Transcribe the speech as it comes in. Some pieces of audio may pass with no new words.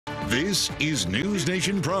This is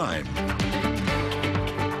NewsNation Prime.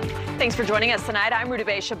 Thanks for joining us tonight. I'm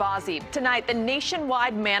Rudabe Shabazi. Tonight, the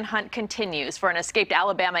nationwide manhunt continues for an escaped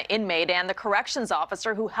Alabama inmate and the corrections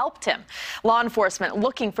officer who helped him. Law enforcement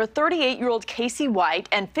looking for 38-year-old Casey White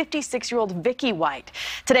and 56-year-old Vicky White.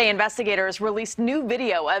 Today, investigators released new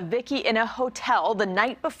video of Vicky in a hotel the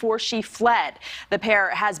night before she fled. The pair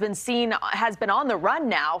has been on the run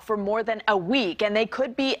now for more than a week, and they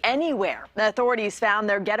could be anywhere. The authorities found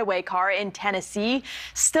their getaway car in Tennessee.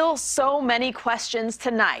 Still so many questions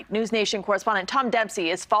tonight. NewsNation correspondent Tom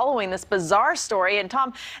Dempsey is following this bizarre story. And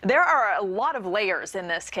Tom, there are a lot of layers in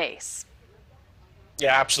this case.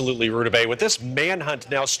 Yeah, absolutely, Rudabe. With this manhunt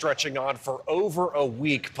now stretching on for over a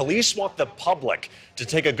week, police want the public to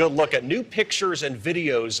take a good look at new pictures and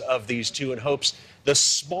videos of these two in hopes the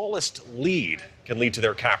smallest lead can lead to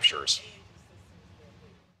their captures.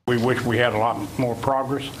 We wish we had a lot more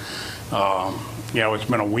progress. It's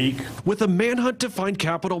been a week. With a manhunt to find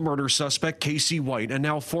capital murder suspect Casey White and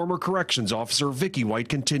now former corrections officer Vicky White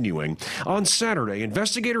continuing, on Saturday,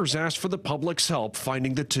 investigators asked for the public's help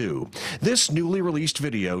finding the two. This newly released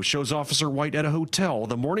video shows Officer White at a hotel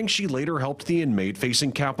the morning she later helped the inmate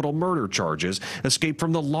facing capital murder charges escape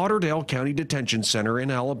from the Lauderdale County Detention Center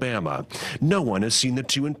in Alabama. No one has seen the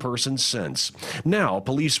two in person since. Now,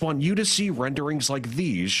 police want you to see renderings like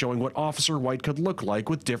these showing what Officer White could look like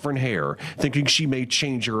with different hair, thinking she may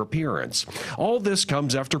change her appearance. All this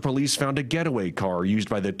comes after police found a getaway car used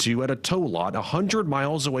by the two at a tow lot 100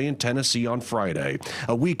 miles away in Tennessee on Friday,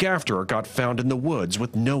 a week after it got found in the woods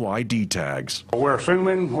with no ID tags. We're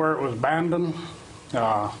assuming where it was abandoned,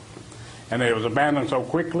 and it was abandoned so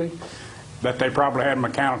quickly that they probably had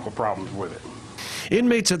mechanical problems with it.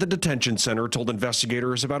 Inmates at the detention center told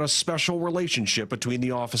investigators about a special relationship between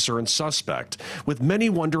the officer and suspect, with many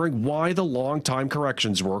wondering why the longtime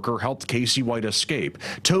corrections worker helped Casey White escape.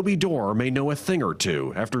 Toby Dorr may know a thing or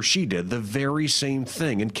two after she did the very same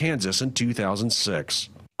thing in Kansas in 2006.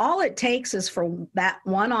 All it takes is for that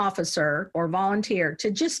one officer or volunteer to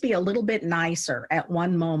just be a little bit nicer at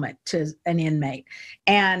one moment to an inmate,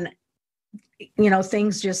 and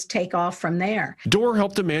things just take off from there. Dorr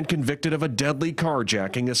helped a man convicted of a deadly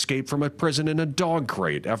carjacking escape from a prison in a dog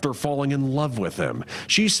crate after falling in love with him.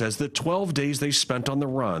 She says the 12 days they spent on the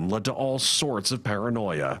run led to all sorts of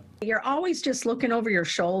paranoia. You're always just looking over your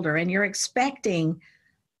shoulder and you're expecting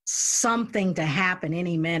something to happen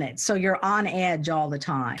any minute, so you're on edge all the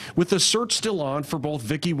time. With the search still on for both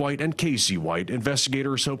Vicky White and Casey White,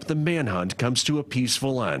 investigators hope the manhunt comes to a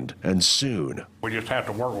peaceful end, and soon. We just have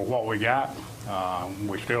to work with what we got.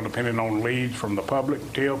 We're still depending on leads from the public,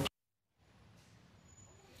 tips.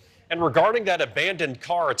 And regarding that abandoned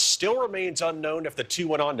car, it still remains unknown if the two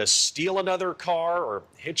went on to steal another car or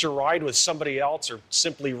hitch a ride with somebody else or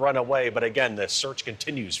simply run away. But again, the search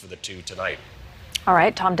continues for the two tonight. All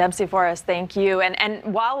right, Tom Dempsey for us. Thank you.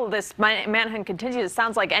 And while this manhunt continues, it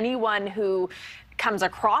sounds like anyone who comes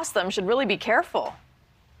across them should really be careful.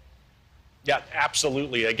 Yeah,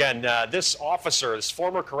 absolutely. Again, this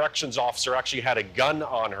former corrections officer, actually had a gun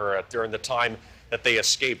on her during the time that they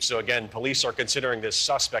escaped. So again, police are considering this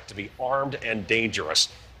suspect to be armed and dangerous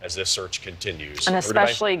as this search continues. And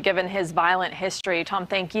especially given his violent history. Tom,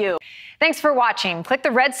 thank you. Thanks for watching. Click the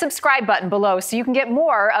red subscribe button below so you can get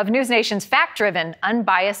more of NewsNation's fact-driven,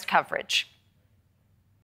 unbiased coverage.